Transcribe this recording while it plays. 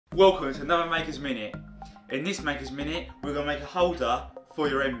Welcome to another Maker's Minute. In this Maker's Minute, we're going to make a holder for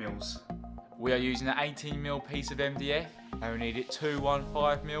your end mills. We are using an 18mm piece of MDF and we need it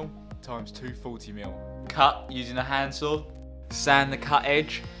 215mm times 240mm. Cut using a handsaw. Sand the cut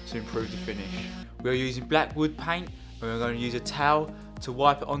edge to improve the finish. We are using black wood paint and we're going to use a towel to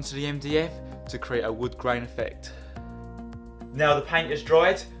wipe it onto the MDF to create a wood grain effect. Now the paint is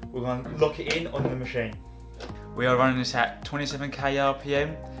dried, we're going to lock it in on the machine. We are running this at 27k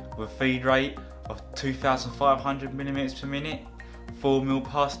RPM with a feed rate of 2,500mm per minute, 4mm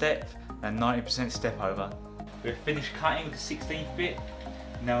pass depth and 90% step over. We've finished cutting with the 16th bit.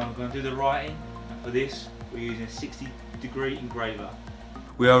 Now we're going to do the writing, and for this we're using a 60-degree engraver.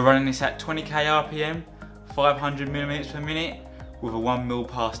 We are running this at 20k RPM, 500mm per minute with a 1mm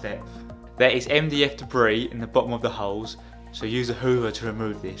pass depth. There is MDF debris in the bottom of the holes, so use a hoover to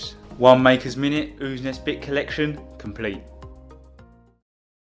remove this. One Maker's Minute Ooznest bit collection complete.